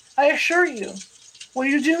it, I assure you. Will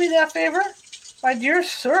you do me that favor?" "My dear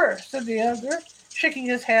sir," said the other, shaking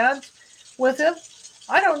his hand with him,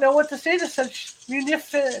 "I don't know what to say to such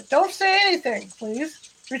munificent—" "Don't say anything, please,"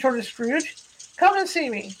 retorted Scrooge. "Come and see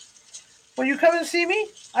me." "Will you come and see me?"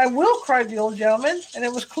 "I will," cried the old gentleman, and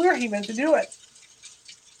it was clear he meant to do it.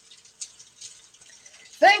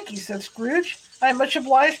 "Thank you," said Scrooge. "I am much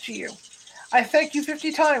obliged to you. I thank you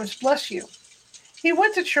 50 times, bless you." He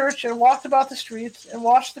went to church and walked about the streets and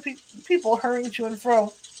watched the people hurrying to and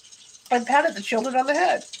fro, and patted the children on the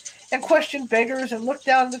head, and questioned beggars, and looked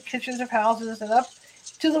down the kitchens of houses and up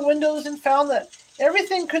to the windows, and found that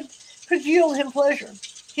everything could yield him pleasure.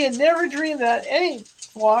 He had never dreamed that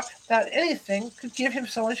anything could give him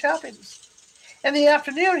so much happiness. In the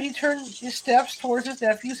afternoon he turned his steps towards his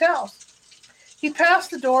nephew's house. He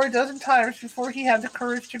passed the door a dozen times before he had the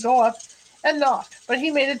courage to go up and knock, but he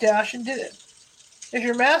made a dash and did it. "Is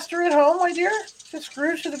your master at home, my dear?" said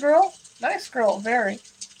Scrooge to the girl. "Nice girl, very."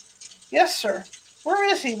 "Yes, sir." "Where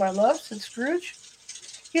is he, my love?" said Scrooge.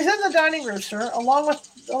 "He's in the dining room, sir,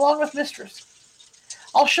 along with mistress."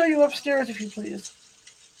 "I'll show you upstairs, if you please."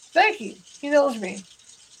 "Thank you. He knows me,"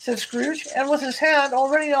 said Scrooge, and with his hand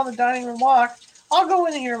already on the dining room lock, "I'll go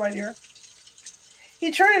in here, my dear."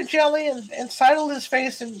 He turned it gently and sidled his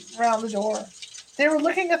face round the door. They were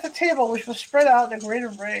looking at the table, which was spread out in a great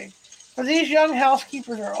array, for these young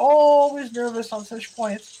housekeepers are always nervous on such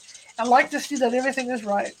points, and like to see that everything is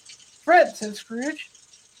right. "Fred," said Scrooge,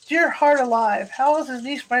 "dear heart alive, how his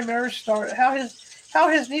niece by marriage started?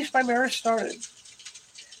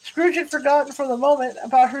 Scrooge had forgotten for the moment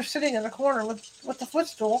about her sitting in the corner with the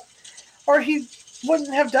footstool, or he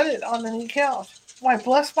wouldn't have done it on any account. "Why,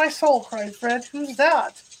 bless my soul," cried Fred, "who's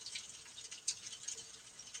that?"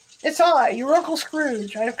 "It's I, your Uncle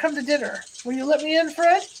Scrooge. I have come to dinner. Will you let me in,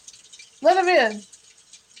 Fred?" "Let him in.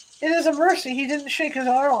 It is a mercy he didn't shake his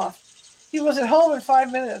arm off. He was at home in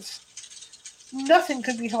 5 minutes. Nothing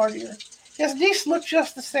could be heartier. His niece looked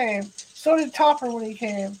just the same. So did Topper when he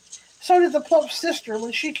came. So did the plump sister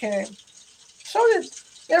when she came. So did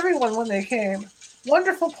everyone when they came.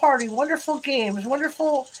 Wonderful party, wonderful games,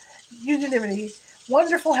 wonderful unanimity,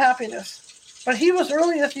 wonderful happiness. But he was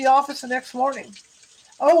early at the office the next morning.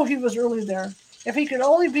 Oh, he was early there. If he could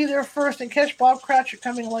only be there first and catch Bob Cratchit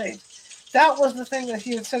coming late. That was the thing that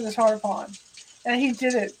he had set his heart upon. And he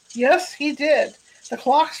did it. Yes, he did. The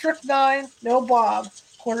clock struck 9, no Bob.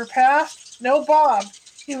 1:15, no Bob.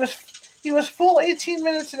 He was full 18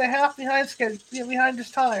 minutes and a half behind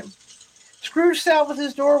his time. Scrooge sat with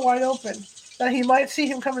his door wide open, that he might see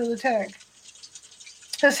him come into the tank.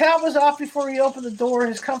 His hat was off before he opened the door,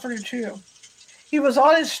 his comforter too. He was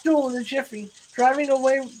on his stool in a jiffy, driving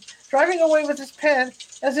away with his pen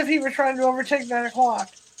as if he were trying to overtake 9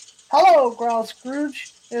 o'clock. "Hello," growled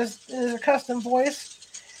Scrooge in his accustomed voice,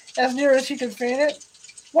 as near as he could feign it.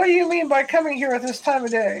 "What do you mean by coming here at this time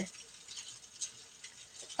of day?"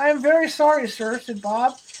 "I am very sorry, sir," said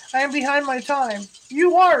Bob. "I am behind my time."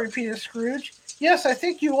 "You are," repeated Scrooge. "Yes, I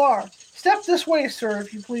think you are. Step this way, sir,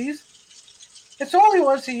 if you please." "It's only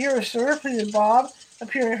once a year, sir," pleaded Bob,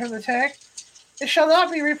 appearing from the tank. "It shall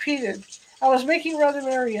not be repeated. I was making rather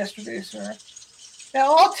merry yesterday, sir."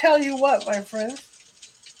 "Now I'll tell you what, my friend,"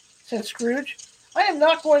 said Scrooge. "I am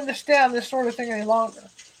not going to stand this sort of thing any longer.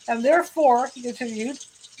 And therefore," he continued,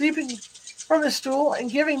 leaping from his stool and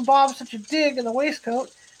giving Bob such a dig in the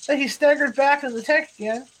waistcoat that he staggered back into the tank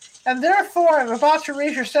again, "and therefore I'm about to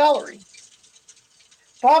raise your salary."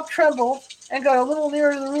 Bob trembled and got a little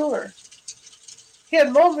nearer the ruler. He had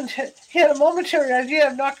a momentary idea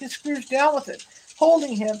of knocking Scrooge down with it,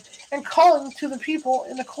 holding him, and calling to the people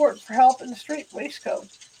in the court for help in the strait waistcoat.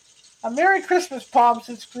 "A Merry Christmas, Bob,"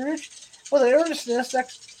 said Scrooge, with an earnestness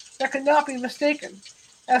that could not be mistaken,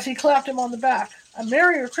 as he clapped him on the back. "A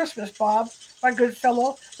merrier Christmas, Bob, my good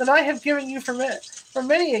fellow, than I have given you for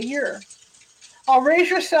many a year. I'll raise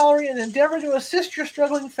your salary and endeavor to assist your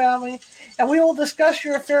struggling family, and we will discuss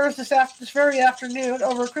your affairs this very afternoon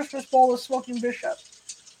over a Christmas bowl of smoking bishop.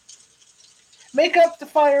 Make up the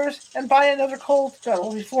fires and buy another coal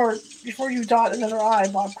scuttle before you dot another I,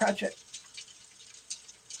 Bob Cratchit."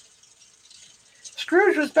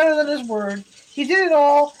 Scrooge was better than his word. He did it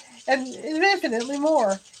all, and infinitely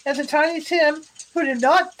more. And to Tiny Tim, who did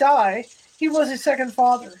not die, he was his second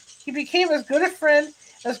father. He became as good a friend,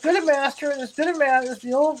 as good a master, and as good a man as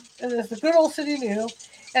the good old city knew,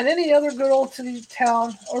 and any other good old city,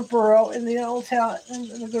 town, or borough in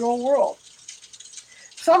the good old world.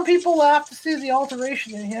 Some people laughed to see the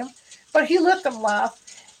alteration in him, but he let them laugh,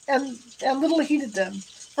 and little heeded them,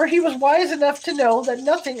 for he was wise enough to know that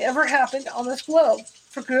nothing ever happened on this globe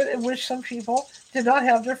for good in which some people did not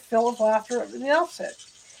have their fill of laughter in the outset.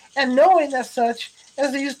 And knowing that such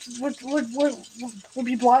as these would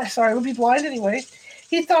be blind anyway,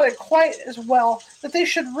 he thought it quite as well that they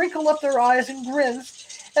should wrinkle up their eyes and grins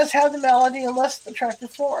as have the malady in less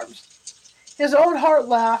attractive forms. His own heart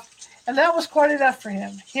laughed, and that was quite enough for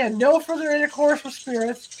him. He had no further intercourse with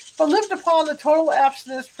spirits, but lived upon the total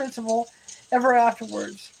abstinence principle ever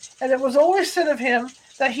afterwards. And it was always said of him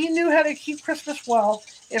that he knew how to keep Christmas well.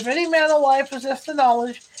 If any man alive possessed the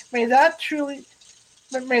knowledge, may that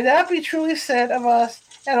be truly said of us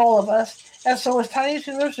and all of us. And so, as Tiny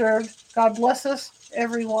Tim observed, God bless us,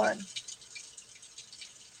 everyone.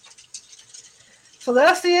 So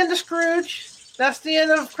that's the end of Scrooge. That's the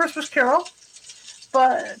end of Christmas Carol.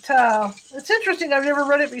 But it's interesting. I've never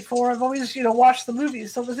read it before. I've always, watched the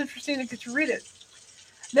movies, so it was interesting to get to read it.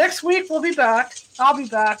 Next week we'll be back. I'll be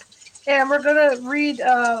back, and we're gonna read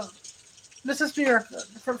Mrs. Miracle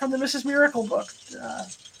from the Mrs. Miracle book,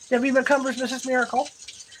 Debbie Macomber's Mrs. Miracle,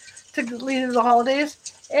 to lead into the holidays.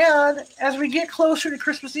 And as we get closer to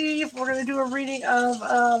Christmas Eve, we're gonna do a reading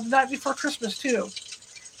of Night Before Christmas too.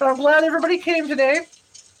 But I'm glad everybody came today,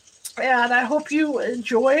 and I hope you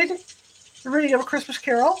enjoyed the reading of A Christmas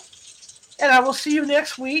Carol. And I will see you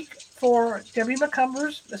next week for Debbie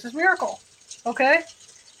Macomber's Mrs. Miracle. Okay?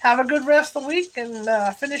 Have a good rest of the week, and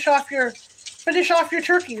finish off your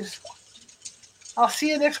turkeys. I'll see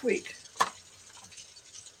you next week.